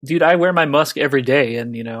dude, I wear my musk every day,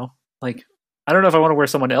 and like, I don't know if I want to wear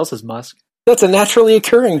someone else's musk. That's a naturally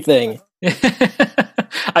occurring thing.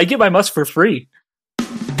 I get my musk for free.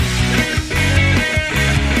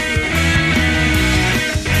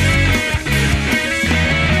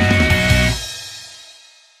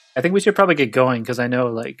 I think we should probably get going because I know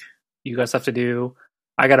like you got stuff to do.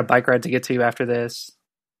 I got a bike ride to get to after this.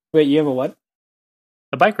 Wait, you have a what?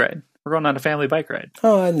 A bike ride. We're going on a family bike ride.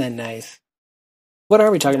 Oh, isn't that nice? What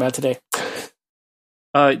are we talking about today?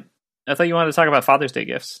 I thought you wanted to talk about Father's Day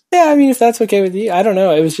gifts. Yeah, I mean, if that's okay with you. I don't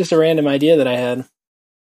know. It was just a random idea that I had.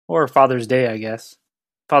 Or Father's Day, I guess.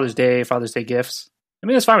 Father's Day gifts. I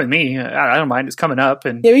mean, it's fine with me. I don't mind. It's coming up.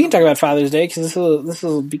 And yeah, we can talk about Father's Day because this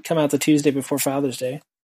will come out the Tuesday before Father's Day.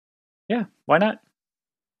 Yeah, why not?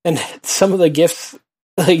 And some of the gifts,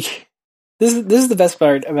 like, this is the best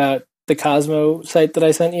part about the Cosmo site that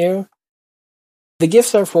I sent you. The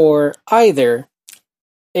gifts are for either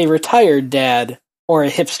a retired dad or a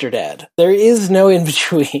hipster dad. There is no in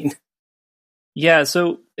between. Yeah,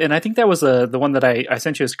 so, and I think that was the one that I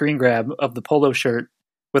sent you a screen grab of the polo shirt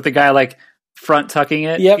with the guy, like, front tucking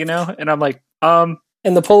it, yep. And I'm like, And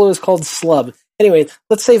the polo is called Slub. Anyway,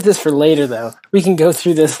 let's save this for later, though. We can go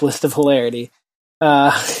through this list of hilarity.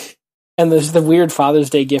 And there's the weird Father's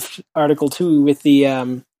Day gift article, too, with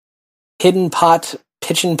the hidden pot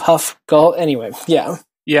pitch and puff golf. Anyway, yeah.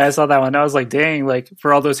 Yeah, I saw that one. I was like, dang, like,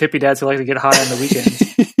 for all those hippie dads who like to get high on the weekends.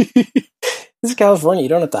 This is California. You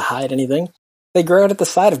don't have to hide anything. They grow out at the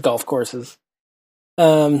side of golf courses.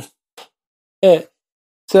 So we're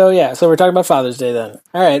talking about Father's Day then.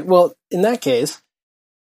 All right, well, in that case,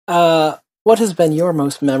 what has been your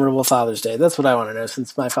most memorable Father's Day? That's what I want to know,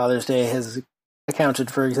 since my Father's Day has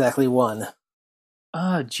accounted for exactly one.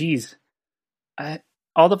 Oh, geez.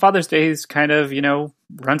 All the Father's Days kind of,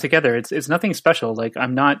 run together. It's nothing special. Like,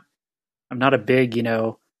 I'm not a big,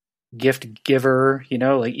 gift giver,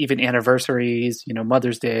 like even anniversaries,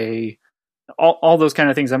 Mother's Day, all those kind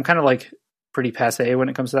of things. I'm kind of like pretty passe when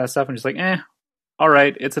it comes to that stuff. I'm just like, all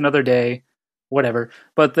right, it's another day, whatever.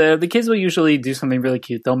 But the kids will usually do something really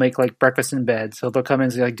cute. They'll make like breakfast in bed. So they'll come in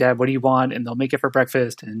and say like, Dad, what do you want? And they'll make it for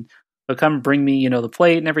breakfast, and they'll come bring me, the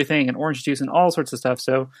plate and everything, and orange juice and all sorts of stuff.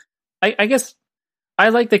 So I guess I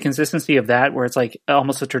like the consistency of that, where it's like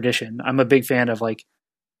almost a tradition. I'm a big fan of like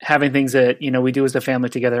having things that, we do as a family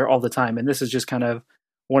together all the time. And this is just kind of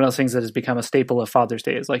one of those things that has become a staple of Father's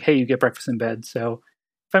Day. Is like, hey, you get breakfast in bed. So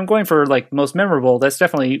if I'm going for like most memorable, that's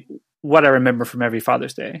definitely what I remember from every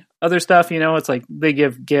Father's Day. Other stuff, it's like they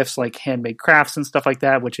give gifts like handmade crafts and stuff like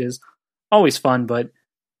that, which is always fun. But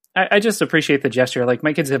I just appreciate the gesture. Like,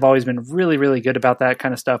 my kids have always been really, really good about that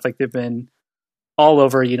kind of stuff. Like, they've been all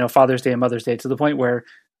over, Father's Day and Mother's Day, to the point where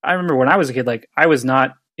I remember when I was a kid, like, I was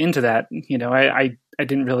not into that. I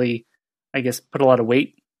didn't really, I guess, put a lot of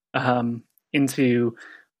weight into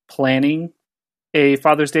planning a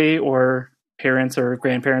Father's Day or parents or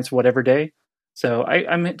grandparents, whatever day. So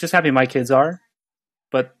I'm just happy my kids are,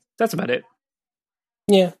 but that's about it.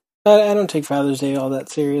 Yeah, I don't take Father's Day all that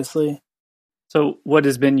seriously. So what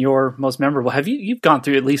has been your most memorable? You've gone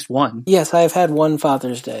through at least one? Yes, I've had one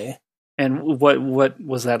Father's Day. And what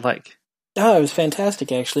was that like? Oh, it was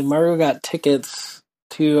fantastic, actually. Mario got tickets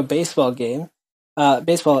to a baseball game.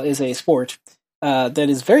 Baseball is a sport that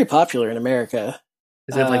is very popular in America.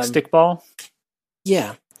 Is it like stickball?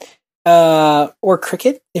 Yeah. Or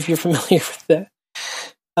cricket, if you're familiar with that.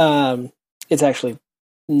 It's actually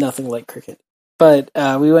nothing like cricket. But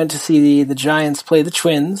we went to see the Giants play the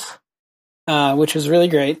Twins, which was really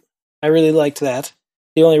great. I really liked that.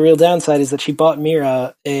 The only real downside is that she bought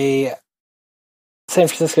Mira a San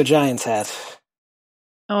Francisco Giants hat.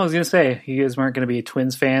 Oh, I was going to say, you guys weren't going to be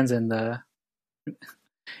Twins fans in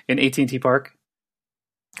AT&T Park?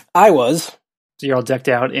 I was. So you're all decked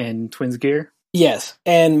out in Twins gear? Yes,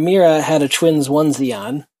 and Mira had a Twins onesie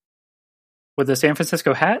on. With a San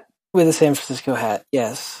Francisco hat? With a San Francisco hat,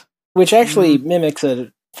 yes. Which actually mimics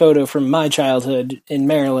a photo from my childhood in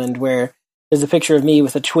Maryland, where there's a picture of me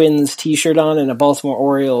with a Twins t-shirt on and a Baltimore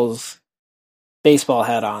Orioles baseball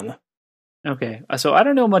hat on. Okay, so I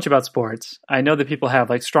don't know much about sports. I know that people have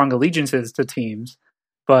like strong allegiances to teams,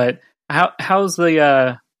 but how's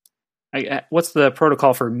the what's the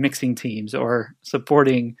protocol for mixing teams or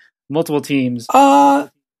supporting multiple teams?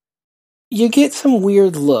 You get some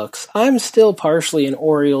weird looks. I'm still partially an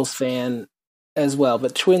Orioles fan as well,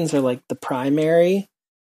 but Twins are like the primary.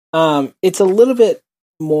 It's a little bit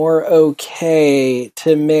more okay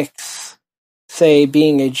to mix, say,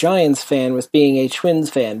 being a Giants fan with being a Twins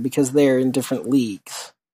fan, because they're in different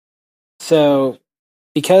leagues. So,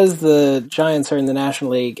 because the Giants are in the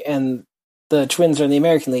National League and the Twins are in the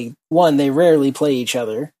American League, one, they rarely play each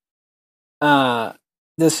other.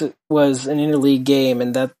 This was an interleague game,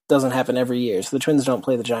 and that doesn't happen every year. So the Twins don't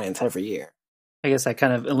play the Giants every year. I guess that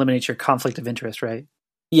kind of eliminates your conflict of interest, right?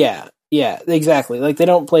 Yeah, exactly. Like, they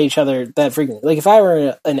don't play each other that frequently. Like, if I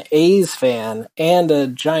were an A's fan and a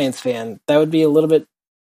Giants fan, that would be a little bit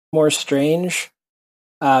more strange,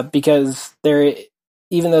 because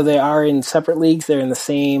even though they are in separate leagues, they're in the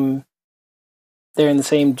same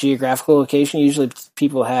geographical location. Usually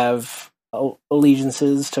people have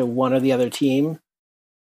allegiances to one or the other team.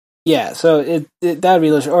 Yeah, so that would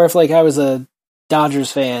be, or if like I was a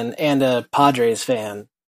Dodgers fan and a Padres fan,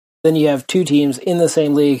 then you have two teams in the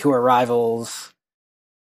same league who are rivals.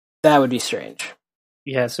 That would be strange.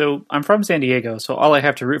 Yeah, so I'm from San Diego, so all I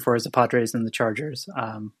have to root for is the Padres and the Chargers.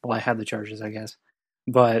 Well, I had the Chargers, I guess.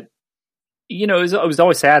 But, it was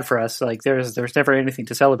always sad for us. Like, there's never anything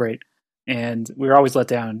to celebrate. And we were always let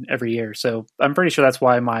down every year. So I'm pretty sure that's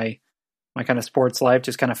why my kind of sports life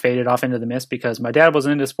just kind of faded off into the mist, because my dad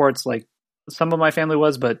wasn't into sports like some of my family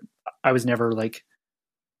was, but I was never, like,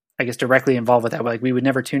 I guess, directly involved with that. Like, we would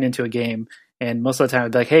never tune into a game. And most of the time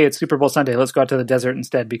I'd be like, hey, it's Super Bowl Sunday. Let's go out to the desert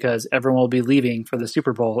instead, because everyone will be leaving for the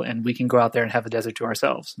Super Bowl and we can go out there and have the desert to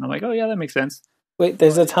ourselves. And I'm like, oh yeah, that makes sense. Wait,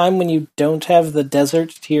 there's a time when you don't have the desert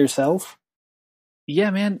to yourself?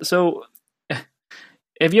 Yeah, man. So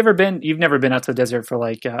you've never been out to the desert for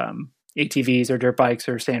like ATVs or dirt bikes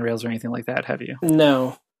or sand rails or anything like that, have you?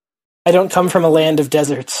 No. I don't come from a land of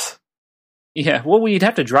deserts. Yeah, well, you'd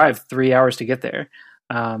have to drive 3 hours to get there.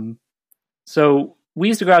 So we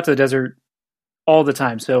used to go out to the desert all the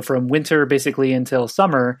time. So from winter basically until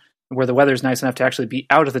summer, where the weather's nice enough to actually be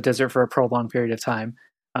out of the desert for a prolonged period of time,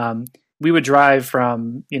 we would drive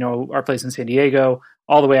from, our place in San Diego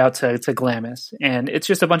all the way out to Glamis. And it's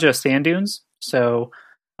just a bunch of sand dunes. So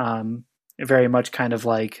very much kind of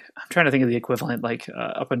like, I'm trying to think of the equivalent, like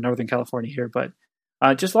up in Northern California here, but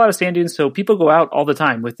just a lot of sand dunes. So people go out all the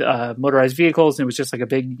time with motorized vehicles. And it was just like a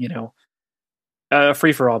big,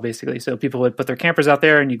 free for all basically. So people would put their campers out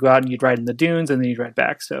there and you go out and you'd ride in the dunes and then you'd ride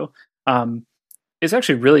back. So it's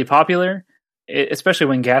actually really popular, especially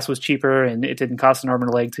when gas was cheaper and it didn't cost an arm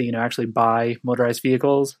and a leg to, actually buy motorized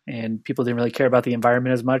vehicles, and people didn't really care about the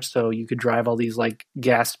environment as much. So you could drive all these like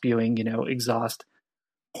gas spewing, exhaust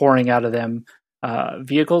pouring out of them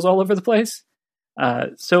vehicles all over the place.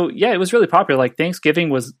 So yeah, it was really popular. Like Thanksgiving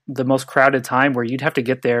was the most crowded time, where you'd have to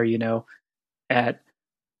get there, at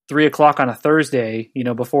 3:00 on a Thursday,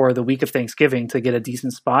 before the week of Thanksgiving to get a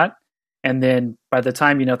decent spot. And then by the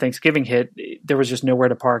time, Thanksgiving hit, there was just nowhere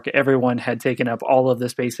to park. Everyone had taken up all of the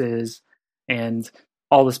spaces and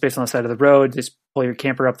all the space on the side of the road. Just pull your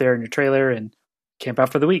camper up there in your trailer and camp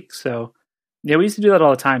out for the week. So yeah, we used to do that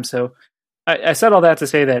all the time. So I said all that to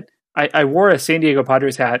say that I wore a San Diego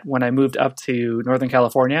Padres hat when I moved up to Northern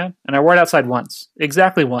California, and I wore it outside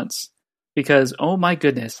exactly once, because, oh my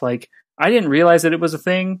goodness, like, I didn't realize that it was a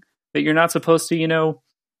thing that you're not supposed to,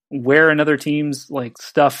 wear another team's like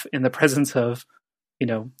stuff in the presence of,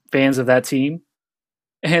 fans of that team.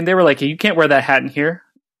 And they were like, you can't wear that hat in here.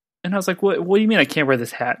 And I was like, what do you mean I can't wear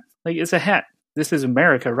this hat? Like, it's a hat. This is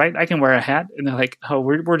America, right? I can wear a hat. And they're like, oh,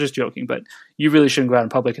 we're just joking, but you really shouldn't go out in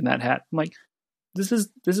public in that hat. I'm like, this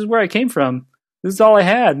is where I came from. This is all I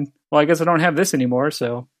had. Well, I guess I don't have this anymore.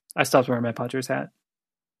 So I stopped wearing my Padres hat.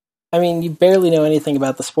 I mean, you barely know anything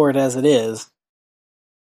about the sport as it is.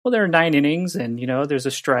 Well, there are 9 innings, and there's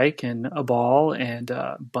a strike and a ball and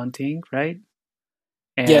bunting, right?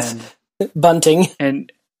 And, yes, bunting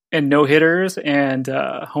and no hitters and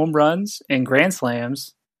home runs and grand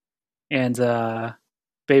slams and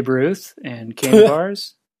Babe Ruth and candy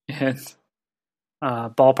bars and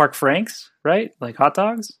ballpark franks, right? Like hot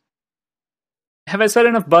dogs. Have I said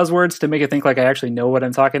enough buzzwords to make it think like I actually know what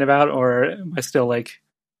I'm talking about, or am I still like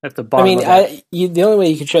at the bottom? I mean, the only way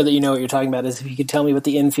you could show that you know what you're talking about is if you could tell me what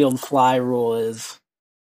the infield fly rule is.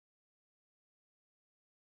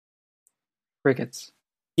 Crickets.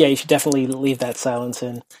 Yeah, you should definitely leave that silence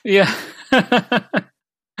in. Yeah.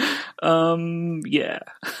 Yeah.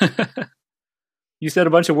 You said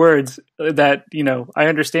a bunch of words that, I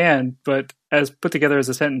understand, but as put together as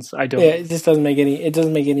a sentence, I don't. Yeah, it just doesn't make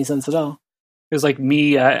any sense at all. It was like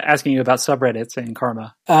me asking you about subreddits and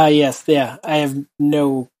karma. Yes, yeah. I have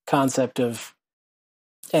no concept of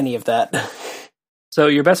any of that. So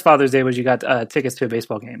your best Father's Day was you got tickets to a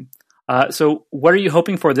baseball game. So what are you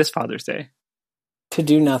hoping for this Father's Day? To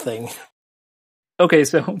do nothing. Okay,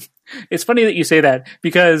 so it's funny that you say that,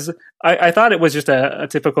 because I thought it was just a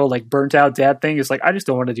typical like burnt out dad thing. It's like, I just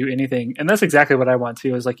don't want to do anything. And that's exactly what I want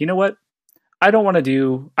too. Is like, you know what? I don't want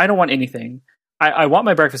anything. I want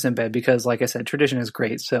my breakfast in bed because, like I said, tradition is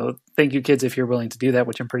great. So thank you, kids, if you're willing to do that,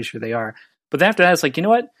 which I'm pretty sure they are. But then after that, it's like, you know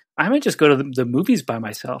what? I might just go to the movies by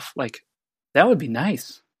myself. Like, that would be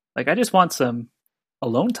nice. Like, I just want some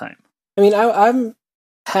alone time. I mean, I'm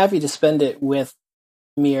happy to spend it with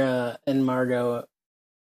Mira and Margot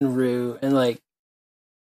and Rue, and like,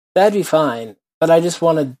 that'd be fine. But I just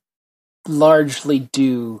want to largely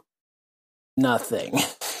do nothing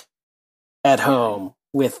at home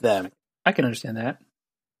with them. I can understand that.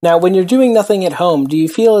 Now, when you're doing nothing at home, do you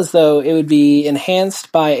feel as though it would be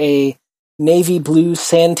enhanced by a navy blue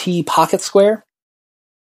Santee pocket square?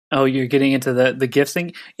 Oh, you're getting into the gifts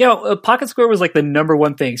thing? Yeah, Pocket Square was like the number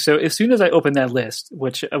one thing. So as soon as I opened that list,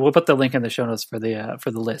 which we'll put the link in the show notes for the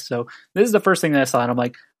list. So this is the first thing that I saw, and I'm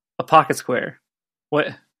like, a Pocket Square?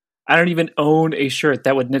 What? I don't even own a shirt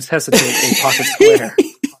that would necessitate a Pocket Square.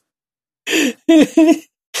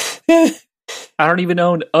 I don't even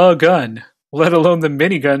own a gun, let alone the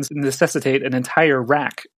miniguns necessitate an entire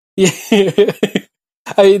rack. Yeah.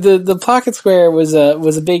 The Pocket Square was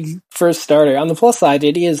a big first starter. On the plus side,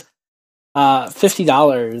 it is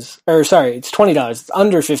 $50, or sorry, it's $20. It's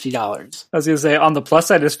under $50. I was going to say, on the plus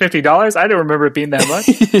side, it's $50. I didn't remember it being that much.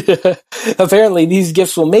 Yeah. Apparently, these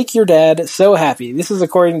gifts will make your dad so happy. This is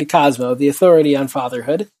according to Cosmo, the authority on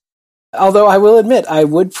fatherhood. Although I will admit, I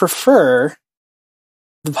would prefer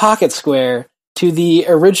the Pocket Square to the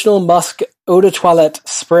original Musk Eau de Toilette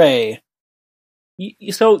spray.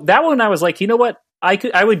 So that one, I was like, you know what?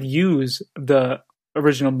 I would use the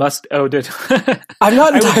original Musk Eau de Toilette. I'm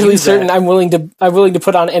not entirely certain I'm willing to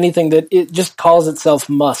put on anything that it just calls itself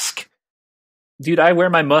Musk. Dude, I wear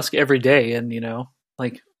my musk every day, and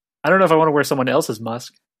like, I don't know if I want to wear someone else's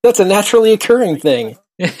musk. That's a naturally occurring thing.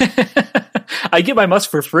 I get my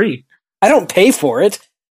musk for free. I don't pay for it.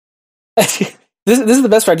 This is the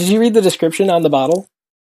best part. Did you read the description on the bottle?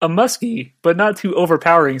 A musky, but not too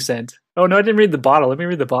overpowering scent. Oh no, I didn't read the bottle. Let me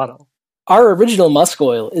read the bottle. Our original musk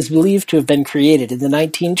oil is believed to have been created in the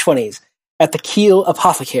 1920s at the Kiel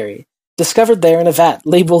Apothecary, discovered there in a vat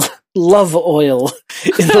labeled Love Oil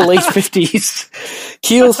in the late 50s.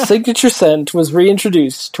 Kiel's signature scent was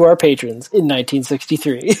reintroduced to our patrons in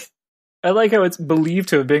 1963. I like how it's believed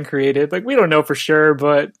to have been created. Like, we don't know for sure,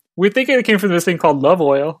 but we think it came from this thing called Love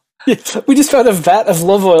Oil. We just found a vat of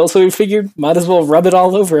love oil, so we figured might as well rub it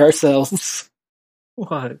all over ourselves.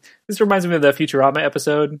 What? This reminds me of the Futurama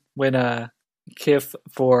episode when Kif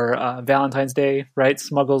for Valentine's Day, right,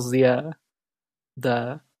 smuggles the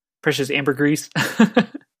precious ambergris.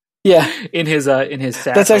 Yeah, in his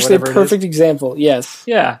sack. That's actually a perfect example. Yes.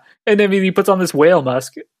 Yeah, and I mean he puts on this whale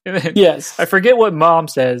musk. Yes. I forget what Mom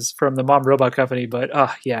says from the Mom Robot Company, but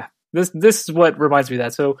yeah, this is what reminds me of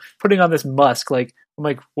that. So putting on this musk, like I'm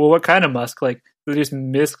like, well, what kind of musk? Like they just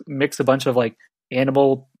mix a bunch of like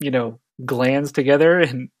animal, glands together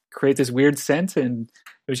and create this weird scent, and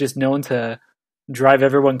it was just known to drive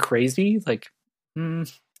everyone crazy. Like,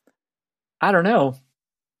 I don't know.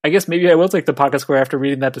 I guess maybe I will take the Pocket Square after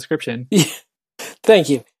reading that description. Yeah. Thank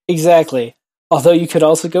you. Exactly. Although you could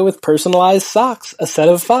also go with personalized socks, a set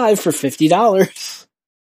of 5 for $50.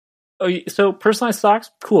 Oh, so personalized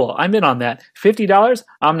socks? Cool. I'm in on that. $50?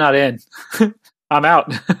 I'm not in. I'm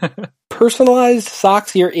out. Personalized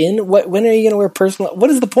socks, you're in? When are you going to wear personal? What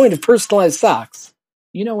is the point of personalized socks?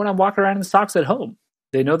 When I'm walking around in socks at home,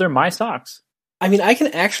 they know they're my socks. I mean, I can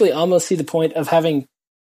actually almost see the point of having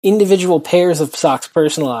individual pairs of socks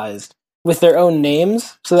personalized with their own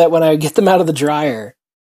names, so that when I get them out of the dryer,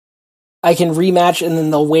 I can rematch and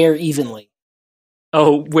then they'll wear evenly.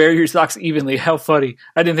 Oh, wear your socks evenly. How funny.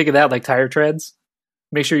 I didn't think of that, like tire treads.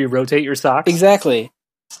 Make sure you rotate your socks. Exactly.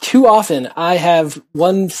 Too often, I have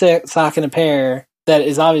one sock in a pair that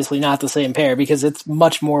is obviously not the same pair because it's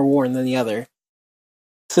much more worn than the other.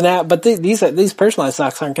 So now, but these personalized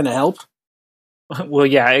socks aren't going to help. Well,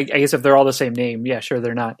 yeah, I guess if they're all the same name, yeah, sure,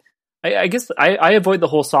 they're not. I guess I avoid the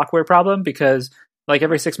whole sock wear problem because, like,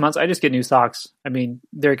 every 6 months, I just get new socks. I mean,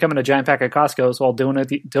 they come in a giant pack at Costco, so I'll donate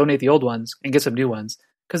the old ones and get some new ones.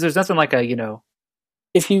 Because there's nothing like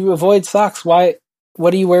If you avoid socks, what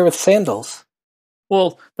do you wear with sandals?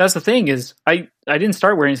 Well, that's the thing is, I didn't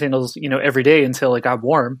start wearing sandals, every day until it got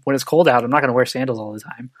warm. When it's cold out, I'm not going to wear sandals all the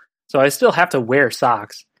time. So I still have to wear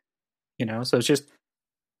socks, so it's just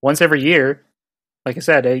once every year. Like I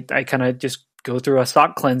said, I kind of just go through a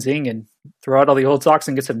sock cleansing and throw out all the old socks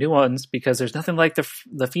and get some new ones because there's nothing like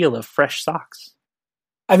the feel of fresh socks.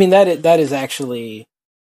 I mean, that is actually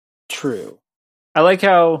true. I like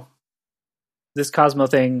how this Cosmo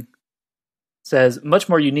thing says much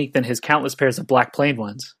more unique than his countless pairs of black plain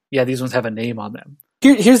ones. Yeah, these ones have a name on them.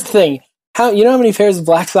 Here's the thing. How many pairs of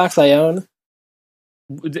black socks I own?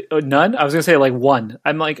 None? I was gonna say like one.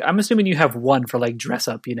 I'm assuming you have one for like dress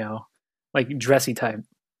up, like dressy type.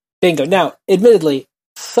 Bingo. Now, admittedly,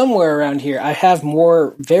 somewhere around here, I have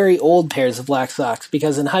more very old pairs of black socks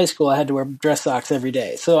because in high school I had to wear dress socks every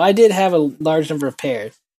day. So I did have a large number of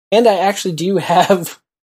pairs. And I actually do have,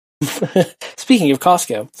 speaking of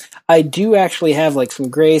Costco, I do actually have like some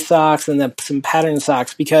gray socks and then some patterned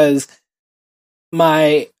socks because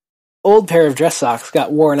my old pair of dress socks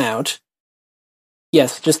got worn out.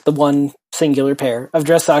 Yes, just the one singular pair of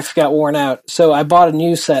dress socks got worn out. So I bought a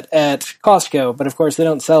new set at Costco, but of course they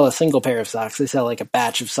don't sell a single pair of socks. They sell like a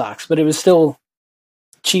batch of socks, but it was still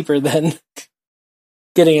cheaper than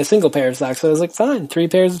getting a single pair of socks. So I was like, fine, 3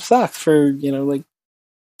 pairs of socks for, like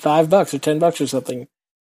 $5 or $10 or something.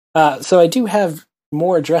 So I do have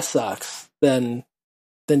more dress socks than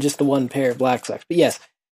just the one pair of black socks. But yes,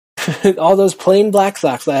 all those plain black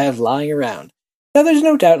socks I have lying around. Now, there's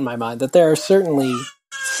no doubt in my mind that there are certainly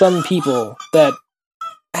some people that,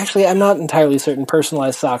 actually, I'm not entirely certain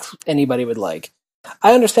personalized socks anybody would like.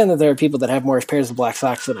 I understand that there are people that have more pairs of black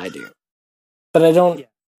socks than I do. But I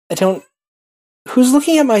don't, who's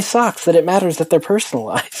looking at my socks that it matters that they're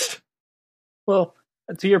personalized? Well,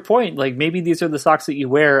 to your point, like maybe these are the socks that you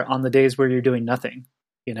wear on the days where you're doing nothing,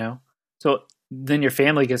 So then your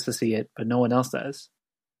family gets to see it, but no one else does.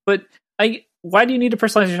 But why do you need to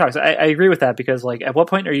personalize your socks? I agree with that because, like, at what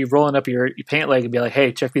point are you rolling up your pant leg and be like,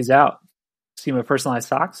 "Hey, check these out. See my personalized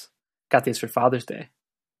socks? Got these for Father's Day."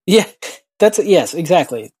 Yeah, yes,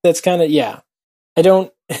 exactly. That's kind of I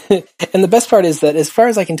don't. And the best part is that, as far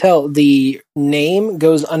as I can tell, the name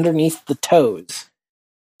goes underneath the toes,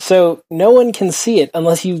 so no one can see it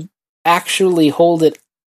unless you actually hold it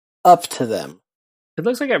up to them. It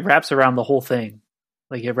looks like it wraps around the whole thing,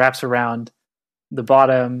 like it wraps around the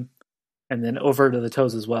bottom. And then over to the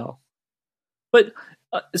toes as well. But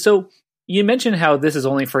so you mentioned how this is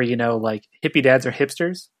only for like hippie dads or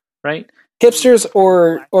hipsters, right? Hipsters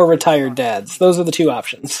or retired dads. Those are the two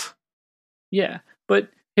options. Yeah, but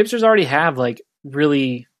hipsters already have like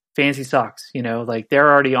really fancy socks. Like they're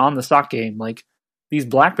already on the sock game. Like these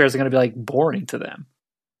black pairs are going to be like boring to them.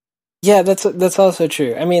 Yeah, that's also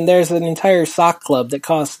true. I mean, there's an entire sock club that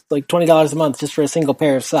costs like $20 a month just for a single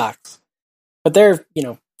pair of socks, but they're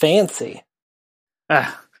fancy.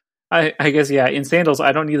 I guess, yeah, in sandals,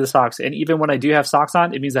 I don't need the socks. And even when I do have socks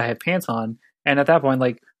on, it means I have pants on. And at that point,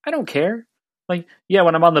 like, I don't care. Like, yeah,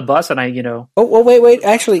 when I'm on the bus and I. Oh, wait.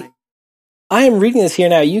 Actually, I am reading this here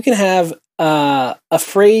now. You can have a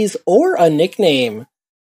phrase or a nickname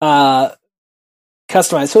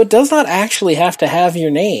customized. So it does not actually have to have your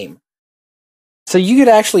name. So you could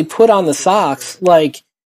actually put on the socks, like,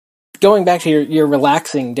 going back to your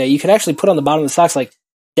relaxing day, you could actually put on the bottom of the socks, like,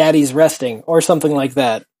 Daddy's resting, or something like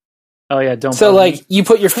that. Oh yeah, don't. So like, you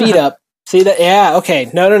put your feet up. See that? Yeah, okay.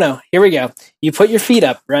 No. Here we go. You put your feet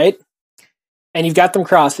up, right? And you've got them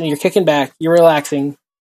crossed, and you're kicking back. You're relaxing,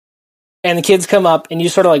 and the kids come up, and you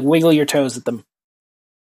sort of like wiggle your toes at them.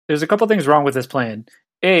 There's a couple things wrong with this plan.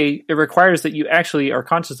 A, it requires that you actually are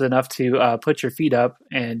conscious enough to put your feet up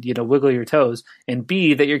and wiggle your toes. And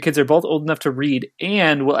B, that your kids are both old enough to read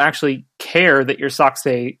and will actually care that your socks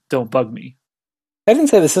say "Don't bug me." I didn't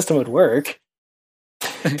say the system would work.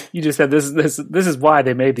 You just said this is why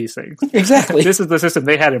they made these things. Exactly. This is the system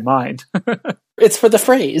they had in mind. It's for the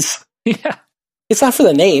phrase. Yeah. It's not for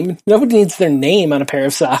the name. Nobody needs their name on a pair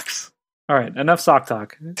of socks. All right, enough sock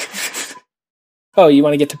talk. Oh, you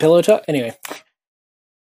want to get to pillow talk? Anyway.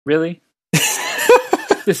 Really?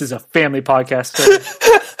 This is a family podcast.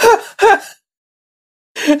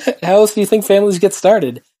 How else do you think families get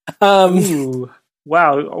started? Ooh.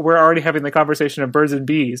 Wow, we're already having the conversation of birds and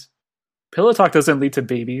bees. Pillow talk doesn't lead to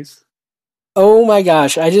babies. Oh my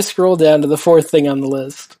gosh, I just scrolled down to the 4th thing on the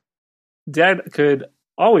list. Dad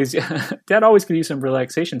always could use some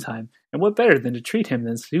relaxation time. And what better than to treat him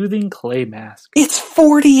than soothing clay mask? It's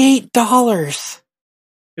 $48.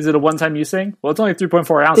 Is it a one-time use thing? Well, it's only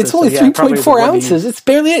 3.4 ounces. It's only 3.4 ounces. It's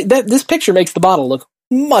barely... This picture makes the bottle look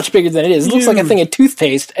much bigger than it is. It looks like a thing of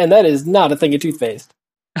toothpaste, and that is not a thing of toothpaste.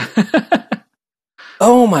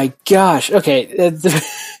 Oh my gosh. Okay.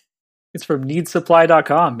 It's from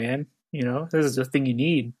needsupply.com, man. This is a thing you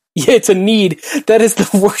need. Yeah, it's a need. That is the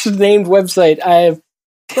worst named website I have.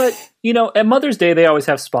 But, at Mother's Day, they always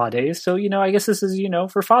have spa days. So, I guess this is,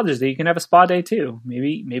 for Father's Day, you can have a spa day too.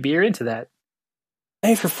 Maybe you're into that.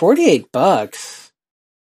 Hey, for $48,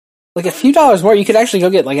 like a few dollars more, you could actually go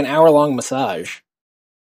get like an hour-long massage.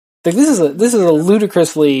 Like this is a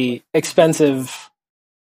ludicrously expensive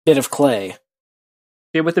bit of clay.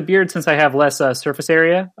 Yeah, with the beard, since I have less surface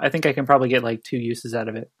area, I think I can probably get like 2 uses out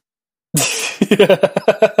of it.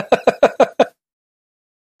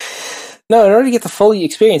 No, in order to get the full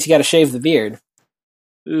experience, you got to shave the beard.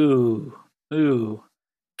 Ooh.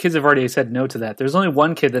 Kids have already said no to that. There's only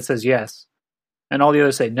one kid that says yes, and all the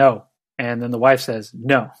others say no. And then the wife says,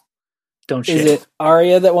 no, don't shave. Is it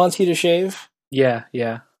Arya that wants you to shave? Yeah.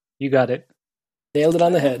 You got it. Nailed it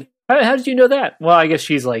on the head. How did you know that? Well, I guess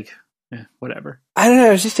she's like, whatever. I don't know.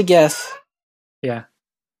 It was just a guess. Yeah.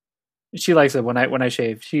 She likes it when I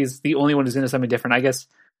shave. She's the only one who's into something different. I guess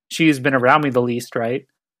she's been around me the least, right?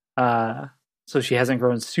 So she hasn't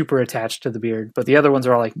grown super attached to the beard. But the other ones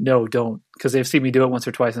are all like, no, don't. Because they've seen me do it once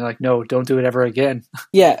or twice, and they're like, no, don't do it ever again.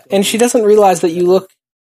 Yeah, and she doesn't realize that you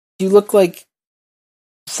look like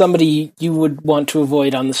somebody you would want to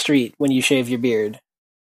avoid on the street when you shave your beard.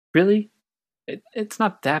 Really? It's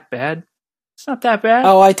not that bad. It's not that bad.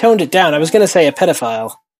 Oh, I toned it down. I was going to say a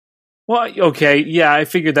pedophile. Well, okay, yeah, I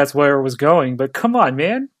figured that's where it was going, but come on,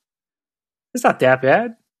 man. It's not that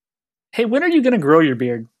bad. Hey, when are you going to grow your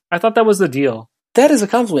beard? I thought that was the deal. That is a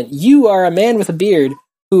compliment. You are a man with a beard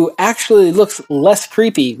who actually looks less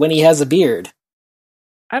creepy when he has a beard.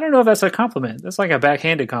 I don't know if that's a compliment. That's like a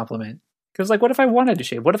backhanded compliment. Because, like, what if I wanted to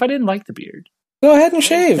shave? What if I didn't like the beard? Go ahead and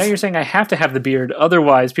shave. Now you're saying I have to have the beard,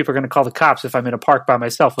 otherwise people are going to call the cops if I'm in a park by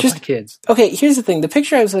myself with my kids. Okay, here's the thing. The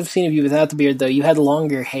picture I've seen of you without the beard, though, you had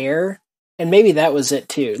longer hair, and maybe that was it,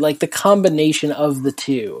 too. Like, the combination of the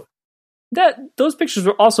two. Those pictures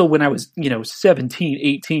were also when I was, 17,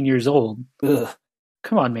 18 years old. Ugh.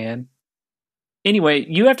 Come on, man. Anyway,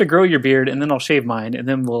 you have to grow your beard, and then I'll shave mine, and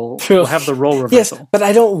then we'll have the role reversal. Yes, but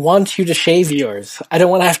I don't want you to shave yours. I don't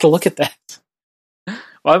want to have to look at that.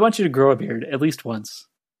 Well, I want you to grow a beard at least once.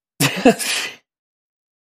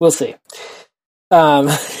 We'll see.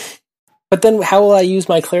 But then how will I use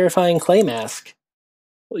my clarifying clay mask?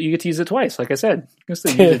 Well, you get to use it twice, like I said. You can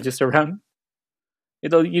still use it just around.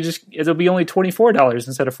 It'll be only $24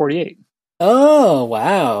 instead of $48. Oh,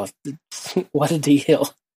 wow. What a deal.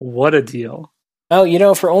 What a deal.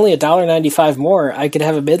 Oh, for only $1.95 more, I could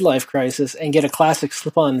have a midlife crisis and get a classic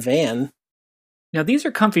slip-on Van. Now, these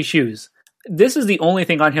are comfy shoes. This is the only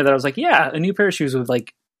thing on here that I was like, yeah, a new pair of shoes with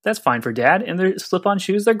that's fine for dad. And they're slip-on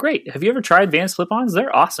shoes. They're great. Have you ever tried Van slip-ons?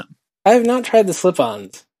 They're awesome. I have not tried the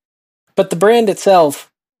slip-ons. But the brand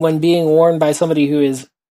itself, when being worn by somebody who is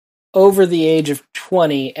over the age of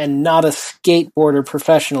 20 and not a skateboarder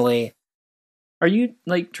professionally. Are you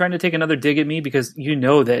trying to take another dig at me? Because you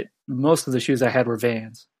know that most of the shoes I had were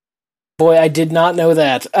Vans. Boy, I did not know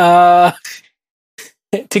that.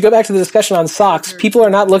 To go back to the discussion on socks, people are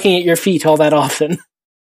not looking at your feet all that often.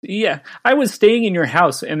 Yeah, I was staying in your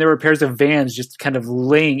house, and there were pairs of Vans just kind of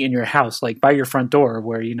laying in your house, like by your front door,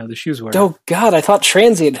 where the shoes were. Oh God, I thought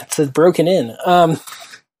transient said broken in.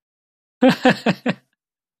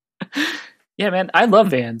 Yeah, man, I love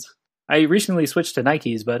Vans. I recently switched to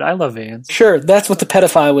Nikes, but I love Vans. Sure, that's what the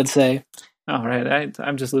pedophile would say. All right,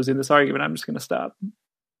 I'm just losing this argument. I'm just going to stop. I'm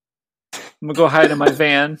going to go hide in my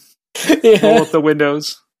van. Roll up the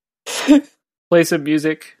windows, play some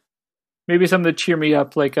music, maybe something to cheer me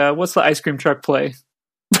up. Like, what's the ice cream truck play?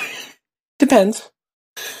 Depends.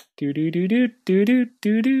 Do do do do do do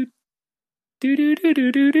do do do do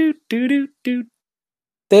do do do do do.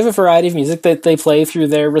 They have a variety of music that they play through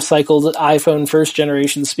their recycled iPhone first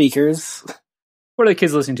generation speakers. What are the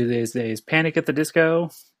kids listening to these days? Panic at the Disco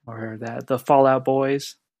or the Fall Out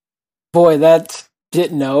Boys? Boy, that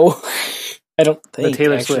didn't know. I don't think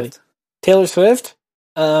Taylor Swift. Taylor Swift.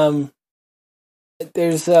 There's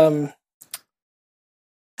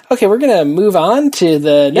Okay, we're gonna move on to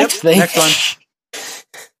the next thing. Next one.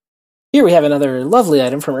 Here we have another lovely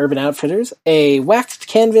item from Urban Outfitters: a waxed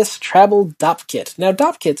canvas travel dop kit. Now,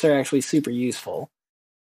 dop kits are actually super useful.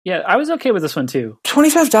 Yeah, I was okay with this one too.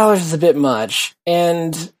 $25 is a bit much,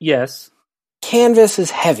 and yes, canvas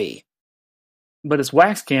is heavy. But it's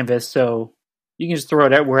waxed canvas, so you can just throw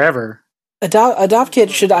it out wherever. A dop kit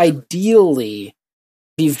should ideally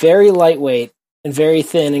be very lightweight and very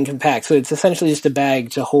thin and compact, so it's essentially just a bag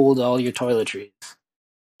to hold all your toiletries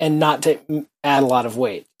and not to add a lot of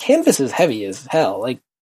weight. Canvas is heavy as hell.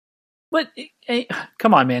 But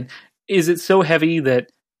come on, man. Is it so heavy that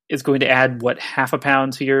it's going to add, half a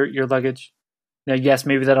pound to your luggage? Now, yes,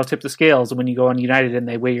 maybe that'll tip the scales when you go on United and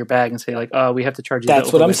they weigh your bag and say, we have to charge you.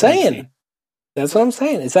 That's what I'm saying. That's what I'm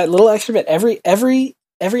saying. It's that little extra bit.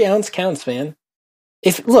 Every ounce counts, man.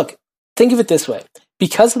 Think of it this way.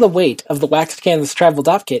 Because of the weight of the waxed canvas travel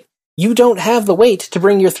dop kit, you don't have the weight to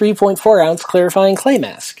bring your 3.4 ounce clarifying clay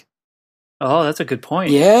mask. Oh, that's a good point.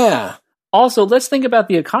 Yeah. Also, let's think about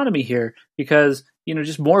the economy here, because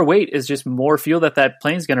just more weight is just more fuel that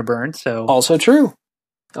plane's going to burn. So also true.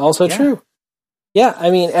 True. Yeah, I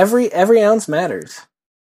mean every ounce matters.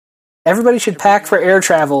 Everybody should pack for air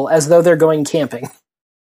travel as though they're going camping.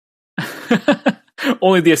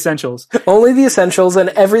 Only the essentials. Only the essentials, and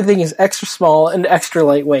everything is extra small and extra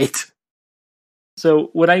lightweight. So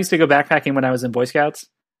when I used to go backpacking when I was in Boy Scouts,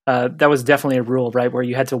 that was definitely a rule, right? Where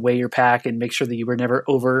you had to weigh your pack and make sure that you were never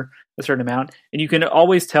over a certain amount. And you can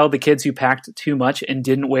always tell the kids who packed too much and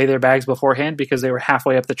didn't weigh their bags beforehand because they were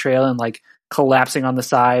halfway up the trail and like collapsing on the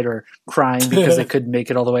side or crying because they couldn't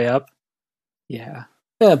make it all the way up. Yeah.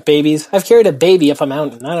 Babies. I've carried a baby up a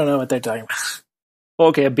mountain. I don't know what they're talking about. Well,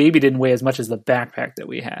 okay, a baby didn't weigh as much as the backpack that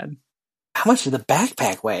we had. How much did the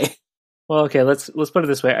backpack weigh? Well, okay, let's put it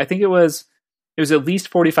this way. I think it was at least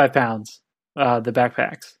 45 pounds, the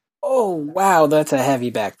backpacks. Oh, wow, that's a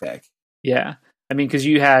heavy backpack. Yeah. I mean, because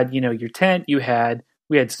you had, your tent,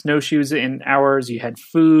 we had snowshoes in ours, you had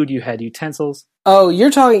food, you had utensils. Oh, you're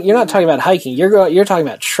not talking about hiking. You're talking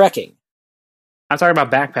about trekking. I'm talking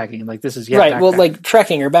about backpacking. Like this is right. Well, like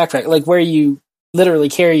trekking or backpack, like where you literally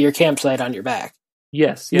carry your campsite on your back.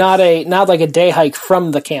 Yes. Not like a day hike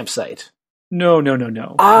from the campsite. No.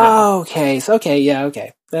 Oh, okay. So,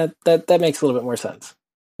 okay. That makes a little bit more sense.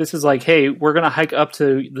 This is like, hey, we're going to hike up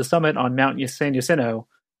to the summit on Mount San Jacinto,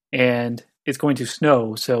 and it's going to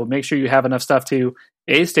snow. So make sure you have enough stuff to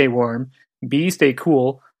A, stay warm, B, stay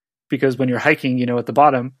cool, because when you're hiking, at the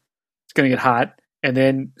bottom, it's going to get hot, and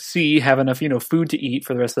then C, have enough, food to eat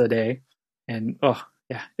for the rest of the day. And,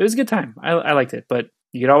 it was a good time. I liked it, but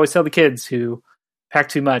you could always tell the kids who pack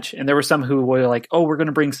too much, and there were some who were like, "Oh, we're going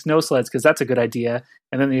to bring snow sleds because that's a good idea,"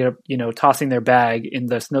 and then they ended up, tossing their bag in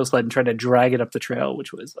the snow sled and trying to drag it up the trail,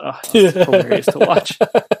 which was hilarious to watch.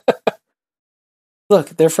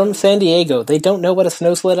 Look, they're from San Diego. They don't know what a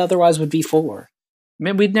snow sled otherwise would be for.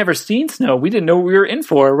 Man, we'd never seen snow. We didn't know what we were in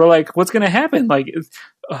for. We're like, "What's going to happen? Like,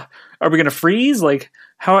 are we going to freeze? Like,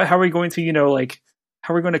 how are we going to,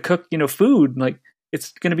 how are we going to cook, food? Like,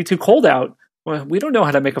 it's going to be too cold out. Well, we don't know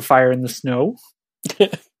how to make a fire in the snow."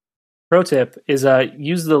 Pro tip is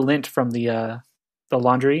use the lint from the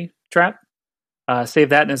laundry trap. Save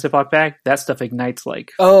that in a Ziploc bag. That stuff ignites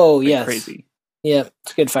like yes, crazy. Yeah,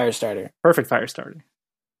 it's a good fire starter. Perfect fire starter.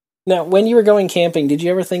 Now, when you were going camping, did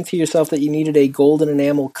you ever think to yourself that you needed a golden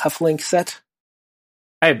enamel cufflink set?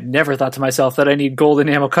 I have never thought to myself that I need gold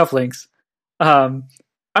enamel cufflinks. I'm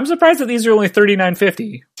surprised that these are only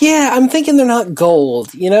 $39.50. Yeah, I'm thinking they're not gold.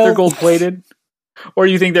 They're gold plated. Or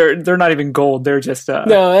you think they're not even gold? They're just no.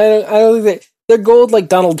 I don't think they're gold. Like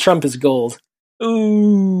Donald Trump is gold.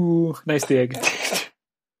 Ooh, nice dig.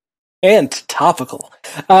 And topical,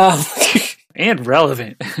 and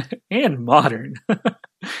relevant, and modern,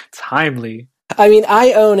 timely. I mean,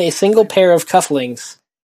 I own a single pair of cufflinks,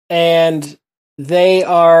 and they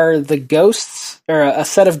are the ghosts, or a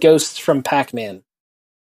set of ghosts from Pac-Man.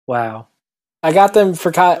 Wow! I got them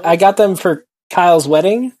for Kyle's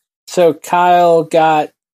wedding. So Kyle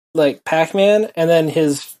got like Pac-Man, and then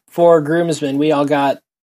his 4 groomsmen, we all got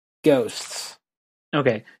ghosts.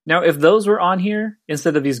 Okay, now if those were on here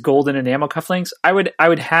instead of these golden enamel cufflinks, I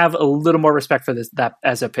would have a little more respect for that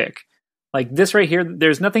as a pick. Like this right here,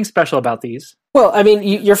 there's nothing special about these. Well, I mean,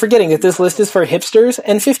 you're forgetting that this list is for hipsters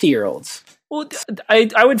and 50-year-olds. Well,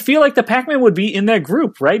 I would feel like the Pac-Man would be in that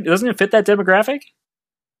group, right? Doesn't it fit that demographic?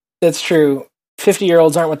 That's true.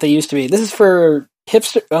 50-year-olds aren't what they used to be. This is for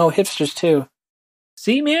hipsters too.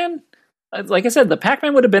 See, man? Like I said, the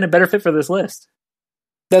Pac-Man would have been a better fit for this list.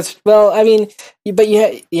 I mean, but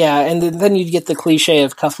yeah, and then you'd get the cliche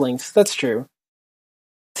of cufflinks. That's true.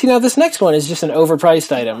 See, now this next one is just an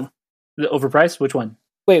overpriced item. The overpriced? Which one?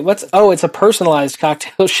 Wait, it's a personalized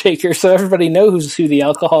cocktail shaker, so everybody knows who the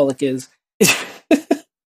alcoholic is.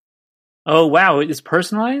 Oh, wow, it's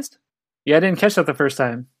personalized? Yeah, I didn't catch that the first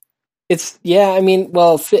time.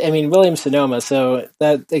 Williams-Sonoma, so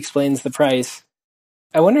that explains the price.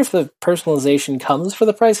 I wonder if the personalization comes for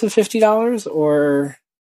the price of $50, or...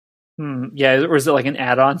 Yeah, or is it like an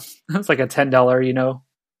add-on? It's like a $10,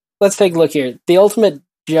 Let's take a look here. The ultimate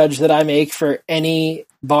judge that I make for any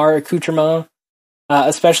bar accoutrement,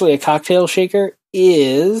 especially a cocktail shaker,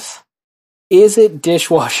 is it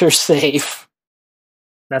dishwasher safe?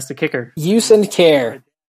 That's the kicker. Use and care.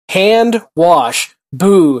 Hand wash.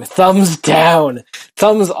 Boo. Thumbs down.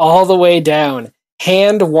 Thumbs all the way down.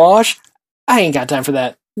 Hand wash? I ain't got time for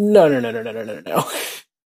that. No.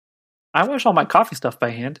 I wash all my coffee stuff by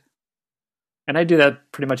hand. And I do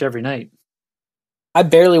that pretty much every night. I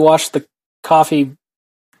barely wash the coffee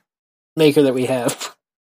maker that we have.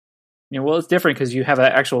 Yeah, well, it's different because you have an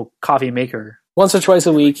actual coffee maker. Once or twice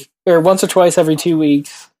a week, or once or twice every 2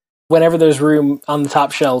 weeks, whenever there's room on the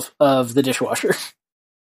top shelf of the dishwasher.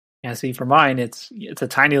 Yeah, see, for mine, it's a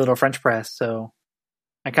tiny little French press, so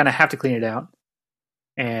I kind of have to clean it out.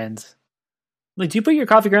 And like, do you put your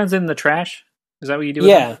coffee grounds in the trash? Is that what you do? With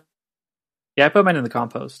Yeah. them? Yeah, I put mine in the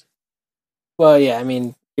compost. Well, yeah. I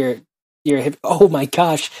mean, you're hip. Oh my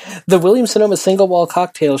gosh, the Williams Sonoma single wall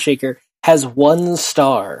cocktail shaker has 1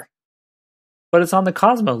 star. But it's on the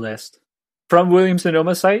Cosmo list from Williams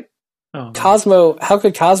Sonoma site. Oh, man. Cosmo, how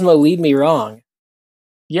could Cosmo lead me wrong?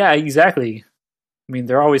 Yeah, exactly. I mean,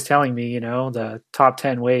 they're always telling me, the top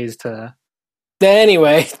 10 ways to.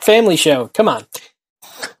 Anyway, family show. Come on.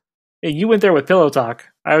 Hey, you went there with pillow talk.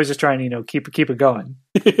 I was just trying to, keep it going.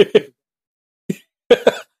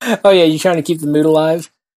 Oh yeah, you trying to keep the mood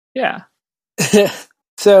alive? Yeah.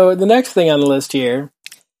 So the next thing on the list here,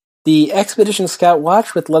 the Expedition Scout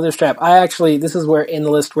watch with leather strap. This is where in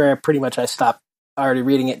the list where pretty much I stopped already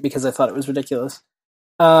reading it because I thought it was ridiculous.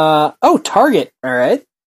 Target. All right.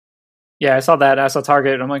 Yeah, I saw that. I saw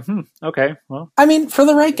Target, and I'm like, okay, well. I mean, for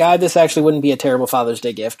the right guy, this actually wouldn't be a terrible Father's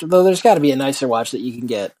Day gift, though there's got to be a nicer watch that you can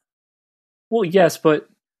get. Well, yes, but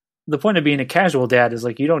the point of being a casual dad is,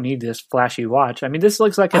 like, you don't need this flashy watch. I mean, this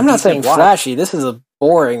looks like I'm not saying watch. flashy. This is a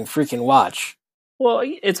boring freaking watch. Well,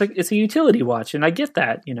 it's a utility watch, and I get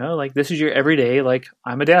that, like, this is your everyday, like,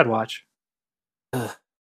 I'm a dad watch. Ugh.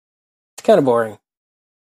 It's kind of boring.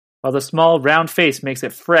 While the small, round face makes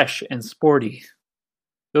it fresh and sporty.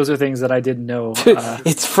 Those are things that I didn't know.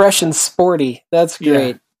 It's fresh and sporty. That's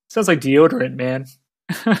great. Yeah. Sounds like deodorant, man.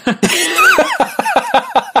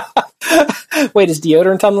 Wait, is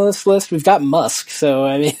deodorant on this list? We've got Musk, so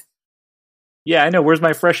I mean. Yeah, I know. Where's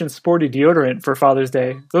my fresh and sporty deodorant for Father's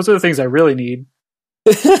Day? Those are the things I really need.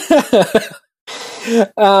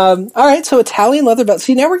 All right, so Italian leather belt.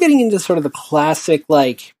 See, now we're getting into sort of the classic,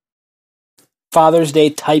 like, Father's Day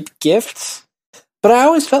type gifts. But I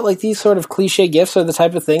always felt like these sort of cliche gifts are the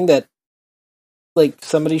type of thing that, like,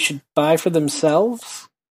 somebody should buy for themselves.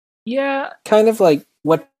 Yeah. Kind of like,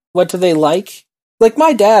 what do they like? Like,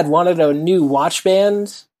 my dad wanted a new watch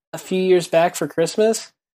band a few years back for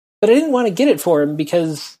Christmas, but I didn't want to get it for him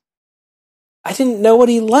because I didn't know what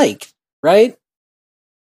he liked, right?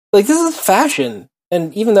 Like, this is fashion.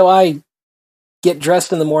 And even though I get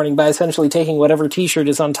dressed in the morning by essentially taking whatever t-shirt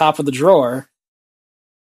is on top of the drawer,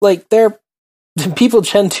 like, people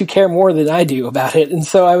tend to care more than I do about it. And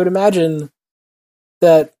so I would imagine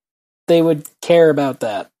that they would care about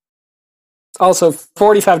that. Also,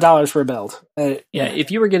 $45 for a belt. Yeah, if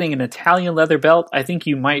you were getting an Italian leather belt, I think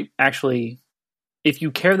you might actually, if you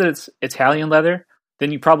care that it's Italian leather,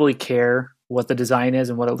 then you probably care what the design is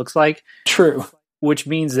and what it looks like. True. Which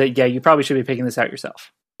means that, yeah, you probably should be picking this out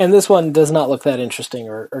yourself. And this one does not look that interesting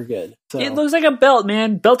or good. So. It looks like a belt,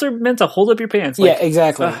 man. Belts are meant to hold up your pants. Yeah,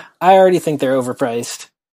 exactly. I already think they're overpriced.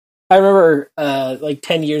 I remember, like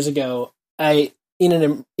 10 years ago, I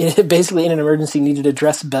basically in an emergency needed a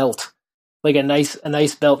dress belt, like a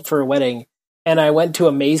nice belt for a wedding. And I went to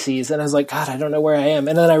a Macy's and I was like, God, I don't know where I am.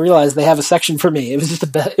 And then I realized they have a section for me. It was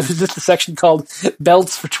just a section called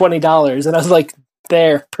belts for $20. And I was like,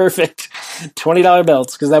 there, perfect. $20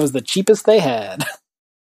 belts, because that was the cheapest they had.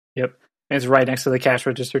 Yep. And it's right next to the cash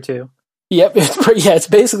register too. Yep. It's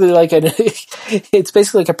basically like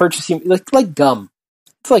a purchase, like gum.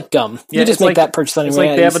 It's like gum. You just make that purchase anyway. It's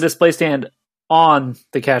like they have a display stand on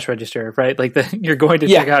the cash register, right? Like you're going to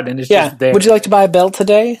check out and it's just there. Would you like to buy a belt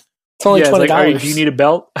today? It's only $20. Like, do you need a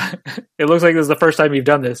belt? It looks like this is the first time you've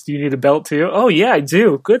done this. Do you need a belt too? Oh yeah, I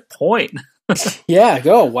do. Good point. Yeah.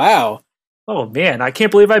 Go. Wow. Oh man, I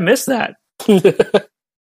can't believe I missed that.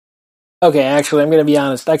 Okay, actually, I'm going to be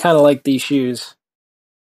honest. I kind of like these shoes.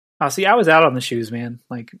 Oh, see, I was out on the shoes, man.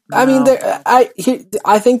 Like, no. I mean,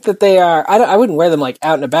 I think that they are. I wouldn't wear them like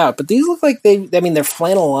out and about, but these look like they're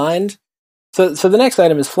flannel lined. So the next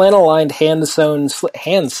item is flannel lined hand sewn.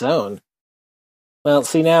 Well,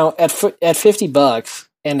 see now at $50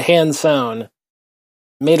 and hand sewn,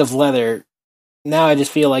 made of leather. Now I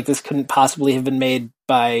just feel like this couldn't possibly have been made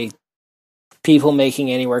by people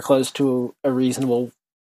making anywhere close to a reasonable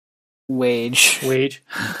wage. Are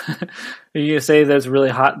you gonna say that it's really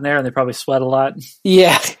hot in there and they probably sweat a lot?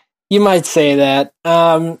 Yeah, you might say that.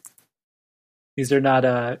 These are not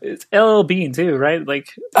it's LL Bean too, right?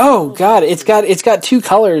 Like, oh god, it's got two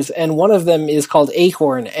colors and one of them is called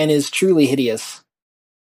Acorn and is truly hideous.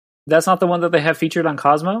 That's not the one that they have featured on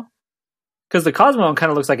Cosmo? Because the Cosmo one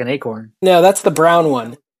kind of looks like an acorn. No, that's the brown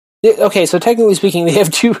one. Okay, so technically speaking, they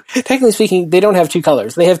have two. Technically speaking, they don't have two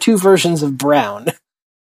colors. They have two versions of brown.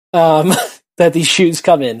 That these shoes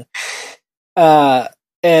come in,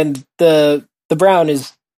 and the brown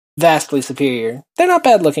is vastly superior. They're not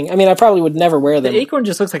bad looking. I mean, I probably would never wear them. The acorn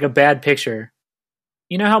just looks like a bad picture.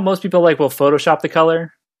 You know how most people will Photoshop the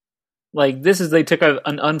color? Like they took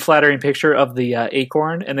an unflattering picture of the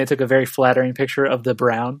acorn, and they took a very flattering picture of the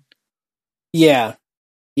brown. Yeah.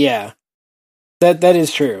 That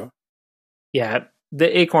is true. Yeah,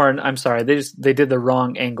 the acorn. I'm sorry, they did the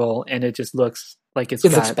wrong angle, and it just looks like it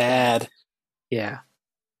looks bad. Yeah,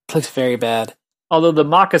 it looks very bad. Although the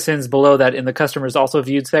moccasins below that in the customers also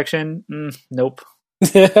viewed section, nope.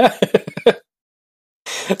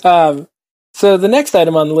 So the next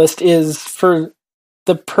item on the list is for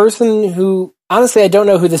the person who, honestly, I don't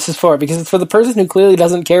know who this is for, because it's for the person who clearly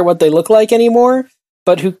doesn't care what they look like anymore,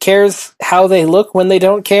 but who cares how they look when they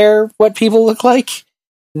don't care what people look like.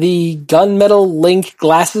 The Gunmetal Link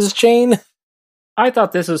glasses chain. I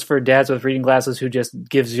thought this was for dads with reading glasses who just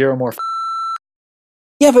give zero more.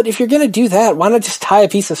 Yeah, but if you're gonna do that, why not just tie a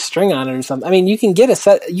piece of string on it or something? I mean, you can get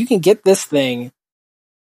this thing.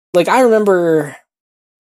 Like, I remember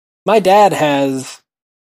my dad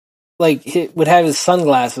would have his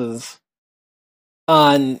sunglasses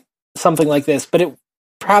on something like this, but it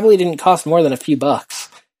probably didn't cost more than a few bucks.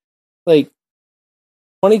 Like,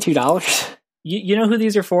 $22. You know who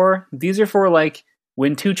these are for? These are for, like,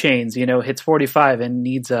 when 2 Chainz, hits 45 and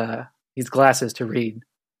needs glasses to read.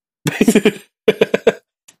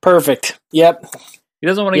 Perfect. Yep. He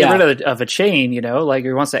doesn't want to get rid of a chain, like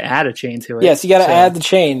he wants to add a chain to it. Yes, you got to add the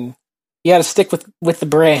chain. You got to stick with the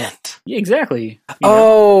brand. Yeah, exactly.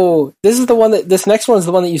 This next one is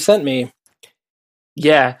the one that you sent me.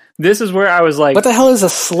 Yeah, this is where I was like, what the hell is a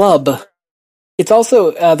slub? It's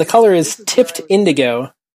also, the color is tipped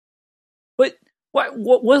indigo. But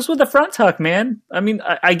what was with the front tuck, man? I mean,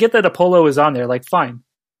 I get that a polo is on there, like, fine.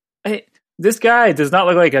 This guy does not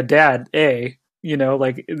look like a dad,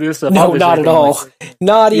 like this. No, not at all. Like,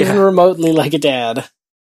 not even remotely like a dad.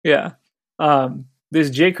 Yeah. This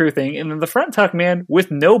J. Crew thing, and then the front tuck, man, with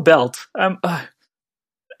no belt.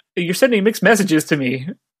 You're sending mixed messages to me.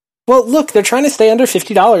 Well, look, they're trying to stay under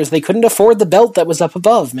 $50. They couldn't afford the belt that was up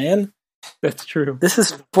above, man. That's true. This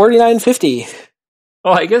is $49.50.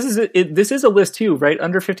 Oh, I guess this is a list too, right?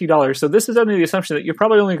 Under $50. So this is under the assumption that you're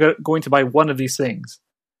probably only going to buy one of these things.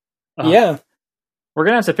 Yeah. We're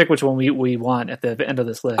going to have to pick which one we want at the end of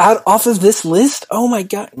this list. Off of this list? Oh my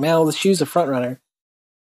god. Mal, the shoe's a front runner.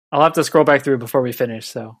 I'll have to scroll back through before we finish,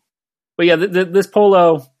 so. But yeah, this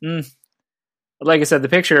polo, like I said, the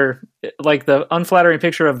picture, like the unflattering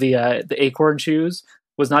picture of the acorn shoes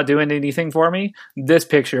was not doing anything for me. This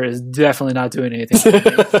picture is definitely not doing anything for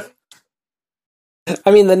me.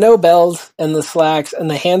 I mean, the no belt and the slacks and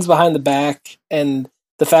the hands behind the back and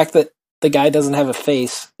the fact that the guy doesn't have a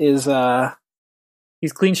face is...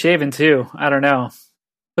 He's clean shaven too. I don't know.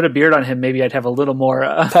 Put a beard on him, maybe I'd have a little more...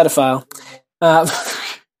 Pedophile.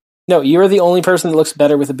 No, you're the only person that looks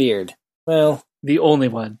better with a beard. Well... The only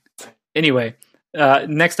one. Anyway,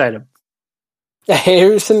 next item. A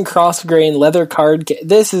Harrison cross-grain leather card case.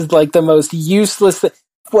 This is like the most useless...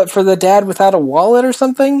 What, for the dad without a wallet or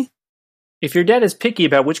something? If your dad is picky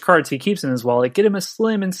about which cards he keeps in his wallet, get him a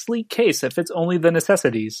slim and sleek case that fits only the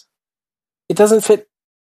necessities. It doesn't fit...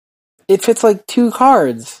 It fits like 2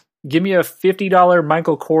 cards. Give me a $50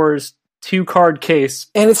 Michael Kors 2-card case.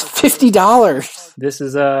 And it's $50. This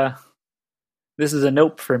is a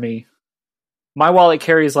nope for me. My wallet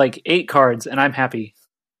carries like 8 cards, and I'm happy.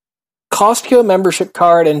 Costco membership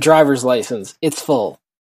card and driver's license. It's full.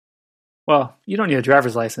 Well, you don't need a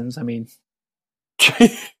driver's license. I mean...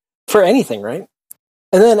 For anything, right?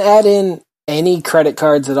 And then add in any credit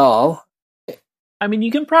cards at all. I mean,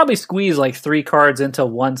 you can probably squeeze like 3 cards into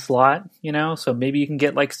one slot, so maybe you can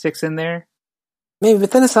get like 6 in there. Maybe,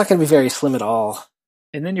 but then it's not going to be very slim at all.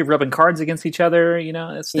 And then you're rubbing cards against each other,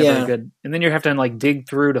 it's never good. And then you have to like dig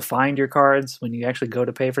through to find your cards when you actually go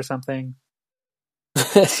to pay for something.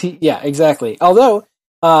 Yeah, exactly. Although,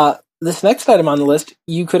 this next item on the list,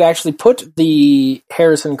 you could actually put the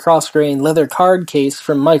Harrison cross-grain leather card case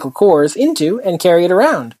from Michael Kors into and carry it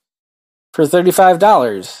around for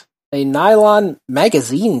 $35. A nylon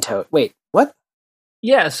magazine tote. Wait, what?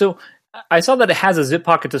 Yeah, so I saw that it has a zip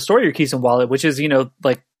pocket to store your keys and wallet, which is,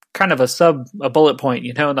 like kind of a bullet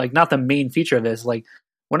point, like not the main feature of this. Like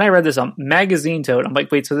when I read this magazine tote, I'm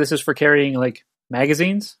like, wait, so this is for carrying like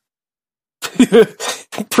magazines?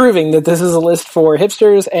 Proving that this is a list for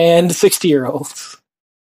hipsters and 60-year-olds.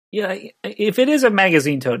 Yeah, if it is a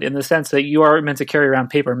magazine tote in the sense that you are meant to carry around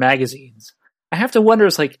paper magazines, I have to wonder,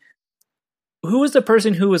 it's like, who was the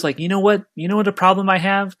person who was like, you know what a problem I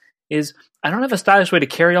have is I don't have a stylish way to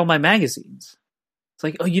carry all my magazines. It's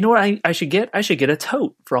like, oh, you know what I should get? I should get a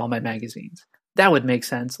tote for all my magazines. That would make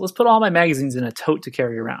sense. Let's put all my magazines in a tote to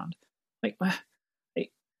carry around. Like,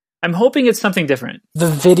 I'm hoping it's something different. The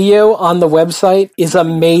video on the website is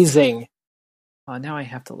amazing. Oh, now I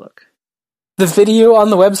have to look. The video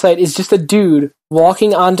on the website is just a dude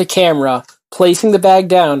walking onto camera, placing the bag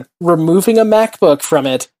down, removing a MacBook from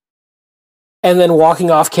it, and then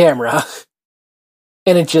walking off camera.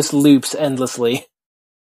 And it just loops endlessly.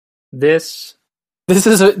 This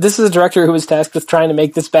is a director who was tasked with trying to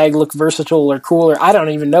make this bag look versatile or cool, or I don't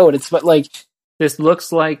even know what it's, but like... This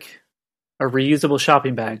looks like a reusable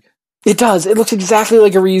shopping bag. It does. It looks exactly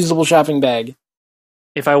like a reusable shopping bag.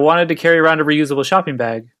 If I wanted to carry around a reusable shopping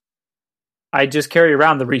bag, I'd just carry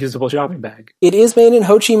around the reusable shopping bag. It is made in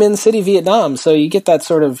Ho Chi Minh City, Vietnam, so you get that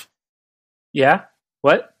sort of... Yeah?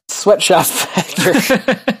 What? Sweatshop factor.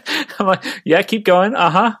 I'm like, yeah, keep going.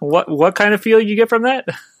 Uh-huh. What kind of feel you get from that?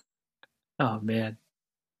 Oh, man.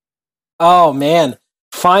 Oh, man.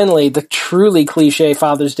 Finally, the truly cliche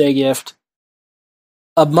Father's Day gift.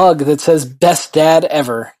 A mug that says, best dad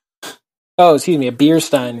ever. Oh, excuse me, a beer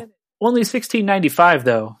stein. Only $16.95,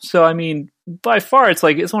 though. So, I mean, by far, it's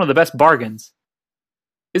one of the best bargains.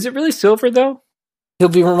 Is it really silver, though? He'll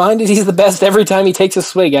be reminded he's the best every time he takes a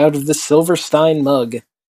swig out of the Silver Stein mug.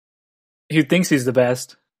 Who thinks he's the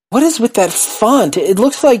best? What is with that font? It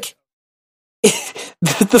looks like...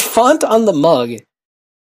 the font on the mug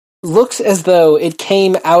looks as though it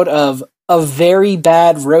came out of a very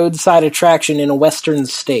bad roadside attraction in a western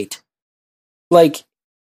state. Like,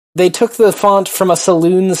 they took the font from a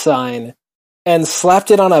saloon sign and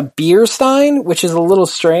slapped it on a beer stein, which is a little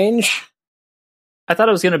strange. I thought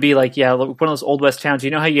it was going to be like, yeah, one of those old west towns.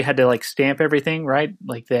 You know how you had to like stamp everything, right?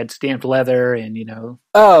 Like they had stamped leather and, you know.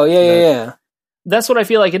 Oh, yeah. That's what I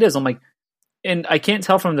feel like it is. I'm like, and I can't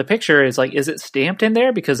tell from the picture, is it stamped in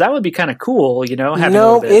there? Because that would be kind of cool, you know?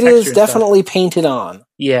 No, it is definitely painted on.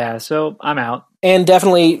 Yeah, so I'm out. And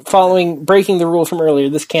definitely breaking the rule from earlier,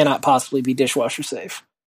 this cannot possibly be dishwasher safe.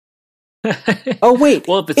 Oh, wait.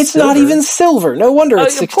 Well, if it's not even silver. No wonder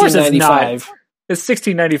it's $16.95. It's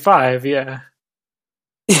 $16.95, yeah.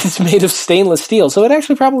 It's made of stainless steel, so it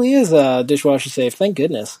actually probably is dishwasher safe. Thank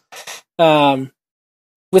goodness.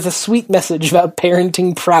 With a sweet message about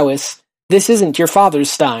parenting prowess. This isn't your father's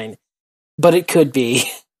stein, but it could be.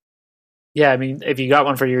 Yeah, I mean, if you got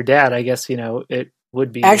one for your dad, I guess, you know, it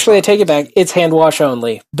would be. Actually, I take it back. It's hand wash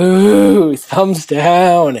only. Boo! Thumbs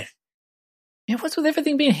down. Yeah, what's with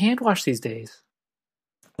everything being hand washed these days?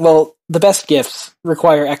 Well, the best gifts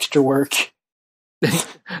require extra work.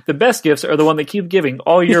 The best gifts are the one that keep giving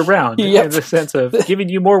all year round. Yep. In the sense of giving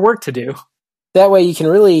you more work to do. That way you can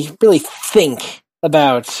really, really think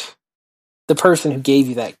about the person who gave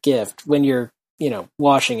you that gift when you're, you know,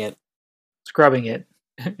 washing it. Scrubbing it.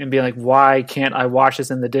 And being like, why can't I wash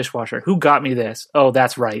this in the dishwasher? Who got me this? Oh,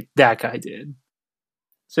 that's right. That guy did.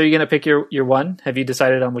 So you're going to pick your one? Have you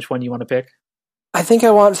decided on which one you want to pick? I think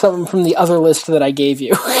I want something from the other list that I gave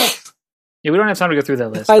you. Yeah, we don't have time to go through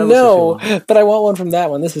that list. I know, but I want one from that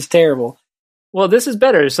one. This is terrible. Well, this is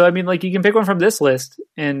better. So, I mean, like, you can pick one from this list,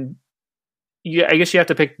 and I guess you have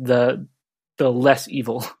to pick the less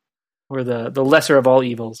evil, or the lesser of all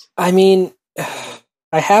evils. I mean,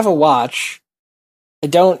 I have a watch. I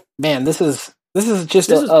don't. Man, this is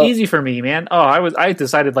easy for me, man. Oh, I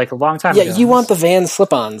decided like a long time ago. Yeah, you want the Van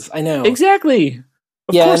slip-ons. I know exactly.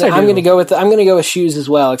 Of course I'm going to go with shoes as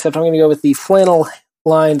well. Except I'm going to go with the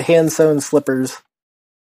flannel-lined hand-sewn slippers.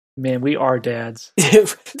 Man, we are dads.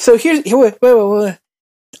 So wait.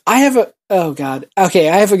 I have a. Oh God. Okay,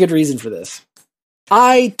 I have a good reason for this.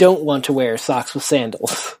 I don't want to wear socks with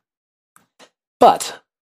sandals. But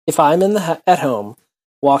if I'm at home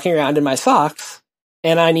walking around in my socks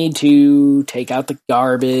and I need to take out the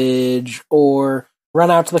garbage or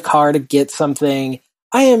run out to the car to get something,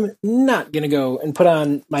 I am not going to go and put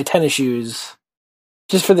on my tennis shoes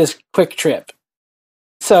just for this quick trip.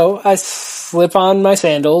 So I slip on my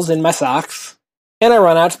sandals and my socks and I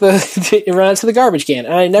run out to the garbage can.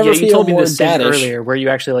 And I never feel more daddish. You told me this earlier where you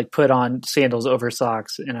actually like put on sandals over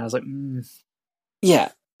socks and I was like, Yeah.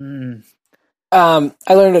 I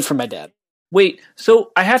learned it from my dad. Wait,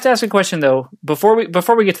 so I have to ask a question though before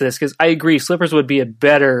we get to this, because I agree slippers would be a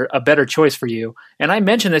better choice for you. And I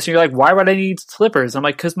mentioned this, and you're like, "Why would I need slippers?" I'm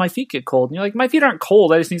like, "Because my feet get cold." And you're like, "My feet aren't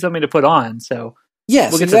cold. I just need something to put on." So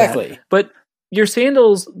yes, we'll exactly. But your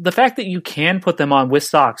sandals, the fact that you can put them on with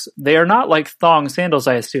socks, they are not like thong sandals,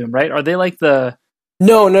 I assume, right? Are they like the?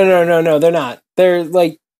 No, they're not. They're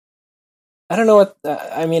like, I don't know what.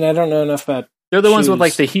 I mean, I don't know enough about. They're the ones with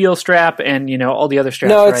like the heel strap and, you know, all the other straps.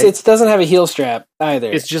 No, right? It doesn't have a heel strap either.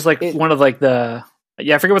 It's just like one of like I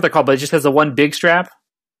forget what they're called, but it just has the one big strap.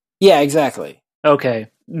 Yeah, exactly. Okay,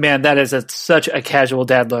 man, that is such a casual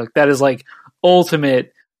dad look. That is like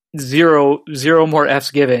ultimate zero more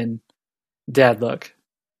F's given dad look.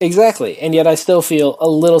 Exactly. And yet I still feel a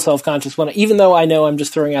little self-conscious even though I know I'm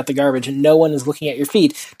just throwing out the garbage and no one is looking at your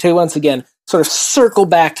feet, to once again sort of circle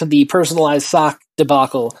back to the personalized sock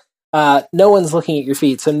debacle. No one's looking at your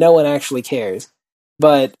feet, so no one actually cares.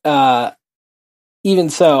 But even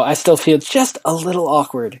so, I still feel just a little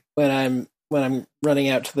awkward when I'm running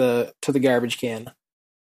out to the garbage can.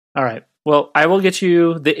 All right. Well, I will get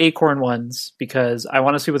you the acorn ones because I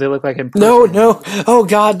want to see what they look like in person. No. Oh,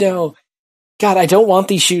 God, no. God, I don't want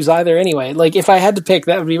these shoes either anyway. Like, if I had to pick,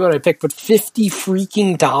 that would be what I pick, but $50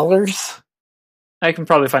 freaking dollars? I can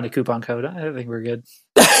probably find a coupon code. I think we're good.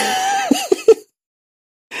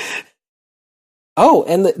 Oh,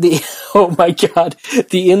 and oh my God,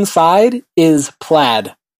 the inside is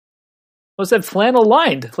plaid. Well, it said flannel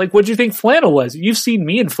lined. Like, what do you think flannel was? You've seen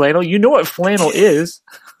me in flannel. You know what flannel is.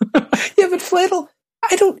 Yeah, but flannel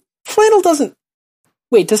doesn't...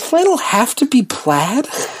 Wait, does flannel have to be plaid?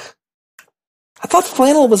 I thought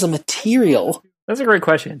flannel was a material. That's a great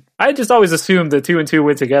question. I just always assumed the 2 and 2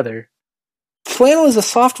 went together. Flannel is a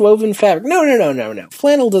soft woven fabric. No.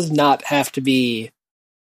 Flannel does not have to be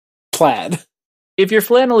plaid. If your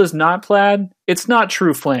flannel is not plaid, it's not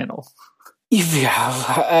true flannel.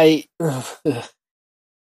 Yeah,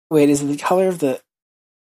 Wait, is it the color of the...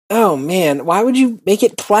 Oh, man, why would you make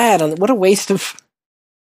it plaid? What a waste of...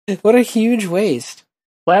 What a huge waste.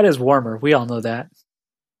 Plaid is warmer. We all know that.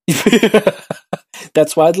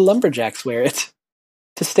 That's why the lumberjacks wear it.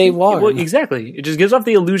 To stay warm. Well, exactly. It just gives off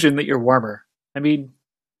the illusion that you're warmer. I mean,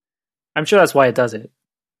 I'm sure that's why it does it.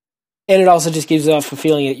 And it also just gives off a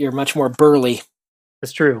feeling that you're much more burly.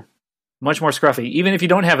 That's true. Much more scruffy. Even if you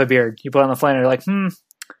don't have a beard, you put on the flannel, you're like,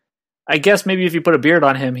 I guess maybe if you put a beard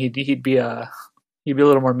on him, he'd be a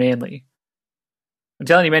little more manly. I'm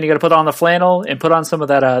telling you, man, you got to put on the flannel and put on some of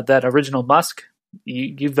that original musk.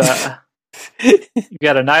 You've got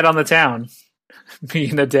a night on the town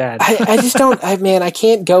being a dad. I just don't, I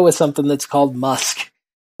can't go with something that's called musk.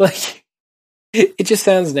 Like, it just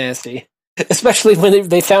sounds nasty. Especially when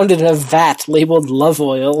they found it in a vat labeled love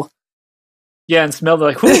oil. Yeah, and smelled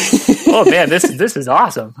like, oh man, this is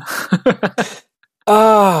awesome.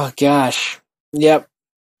 Oh, gosh. Yep.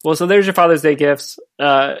 Well, so there's your Father's Day gifts.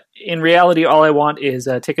 In reality, all I want is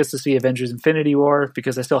tickets to see Avengers Infinity War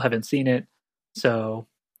because I still haven't seen it. So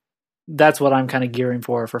that's what I'm kind of gearing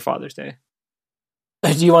for Father's Day.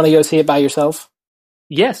 Do you want to go see it by yourself?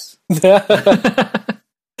 Yes.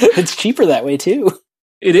 It's cheaper that way, too.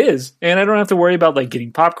 It is. And I don't have to worry about like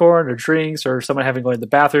getting popcorn or drinks or someone having to go to the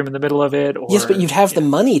bathroom in the middle of it. Or, yes, but you'd have the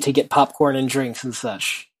money to get popcorn and drinks and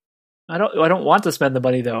such. I don't want to spend the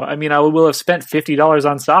money, though. I mean, I will have spent $50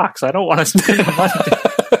 on socks. I don't want to spend the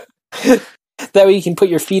money. That way you can put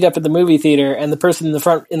your feet up at the movie theater and the person in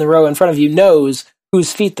the row in front of you knows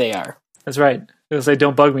whose feet they are. That's right. They'll say,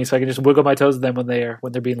 don't bug me, so I can just wiggle my toes at them when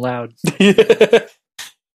they're being loud.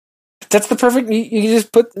 That's the perfect... You can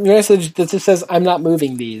just put your message that just says, I'm not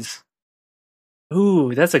moving these.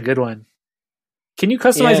 Ooh, that's a good one. Can you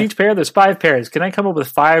customize each pair? There's 5 pairs. Can I come up with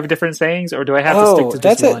 5 different sayings, or do I have to stick to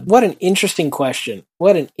just one? What an interesting question.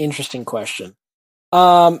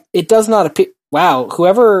 It does not appear... Wow,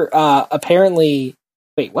 whoever apparently...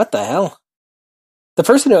 Wait, what the hell? The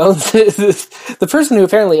person who owns the person who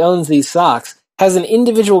apparently owns these socks has an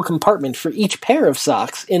individual compartment for each pair of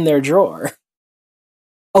socks in their drawer.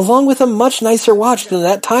 Along with a much nicer watch than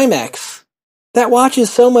that Timex. That watch is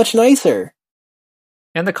so much nicer.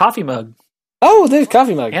 And the coffee mug. Oh, there's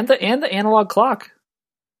coffee mug. And the analog clock.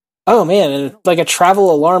 Oh man, and like a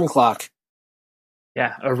travel alarm clock.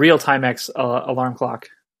 Yeah, a real Timex alarm clock.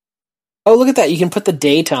 Oh, look at that. You can put the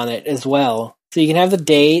date on it as well. So you can have the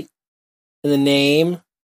date and the name.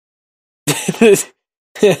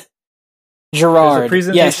 Gerard. There's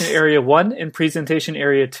a presentation area 1 and presentation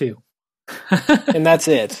area 2. And that's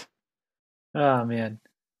it. Oh man.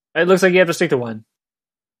 It looks like you have to stick to one.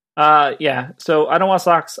 Yeah, so I don't want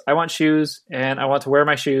socks, I want shoes, and I want to wear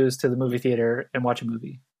my shoes to the movie theater and watch a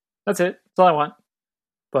movie. That's it. That's all I want.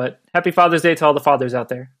 But happy Father's Day to all the fathers out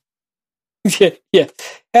there. Yeah.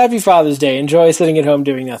 Happy Father's Day. Enjoy sitting at home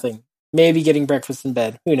doing nothing. Maybe getting breakfast in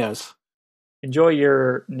bed. Who knows? Enjoy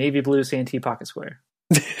your navy blue Santee pocket square.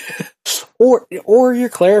 or your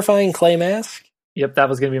clarifying clay mask. Yep, that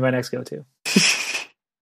was going to be my next go-to.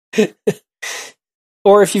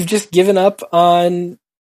 Or if you've just given up on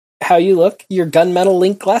how you look, your gunmetal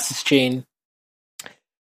link glasses chain.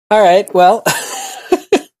 All right, well,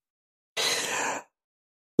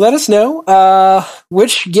 let us know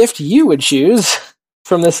which gift you would choose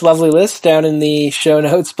from this lovely list down in the show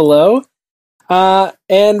notes below,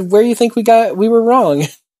 and where you think we were wrong,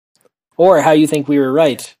 or how you think we were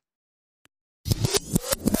right.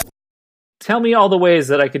 tell me all the ways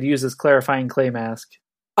that I could use this clarifying clay mask.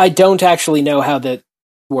 I don't actually know how that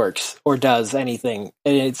works or does anything.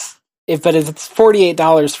 But if it's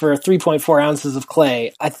 $48 for 3.4 ounces of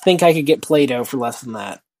clay, I think I could get Play-Doh for less than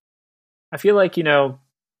that. I feel like,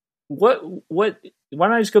 what why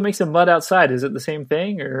don't I just go make some mud outside? Is it the same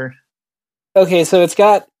thing, or? Okay, so it's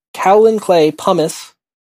got kaolin clay, pumice,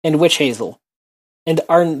 and witch hazel, and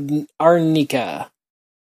arnica.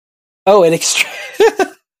 Oh, and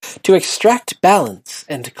to extract balance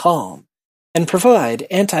and calm, and provide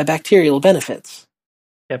antibacterial benefits.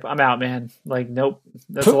 Yep, I'm out, man. Like, nope.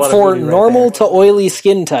 That's a lot for normal to oily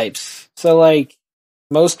skin types. So, like,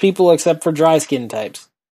 most people except for dry skin types.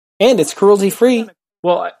 And it's cruelty-free.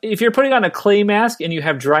 Well, if you're putting on a clay mask and you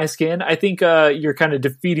have dry skin, I think you're kind of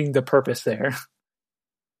defeating the purpose there.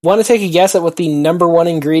 Want to take a guess at what the number one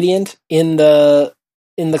ingredient in the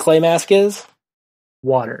clay mask is?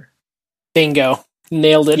 Water. Bingo.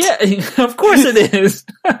 Nailed it. Yeah, of course it is.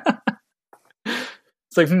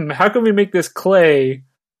 It's like, how can we make this clay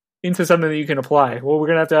into something that you can apply? Well, we're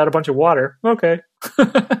going to have to add a bunch of water. Okay.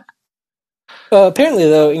 Apparently,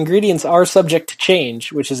 though, ingredients are subject to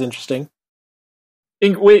change, which is interesting.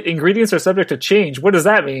 Wait, ingredients are subject to change? What does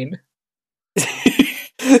that mean?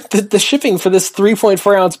 The shipping for this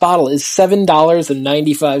 3.4 ounce bottle is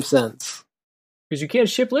 $7.95. Because you can't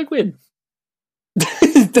ship liquid.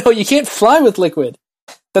 No, you can't fly with liquid.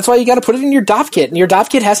 That's why you got to put it in your DOP kit, and your DOP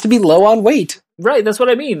kit has to be low on weight. Right, that's what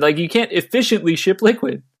I mean. Like, you can't efficiently ship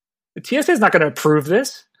liquid. The TSA is not going to approve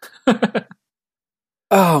this.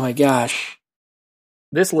 Oh my gosh.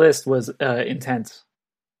 This list was intense.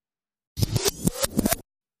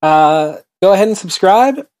 Go ahead and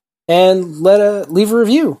subscribe and leave a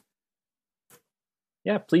review.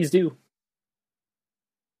 Yeah, please do.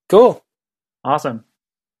 Cool. Awesome.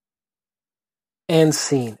 And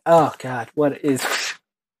scene. Oh god, what is...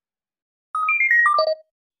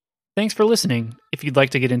 Thanks for listening. If you'd like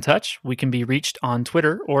to get in touch, we can be reached on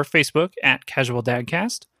Twitter or Facebook at Casual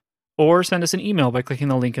Dadcast, or send us an email by clicking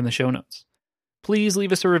the link in the show notes. Please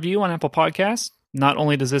leave us a review on Apple Podcasts. Not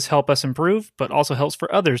only does this help us improve, but also helps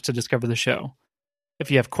for others to discover the show. If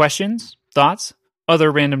you have questions, thoughts,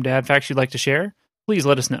 other random dad facts you'd like to share, please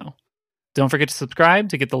let us know. Don't forget to subscribe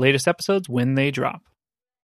to get the latest episodes when they drop.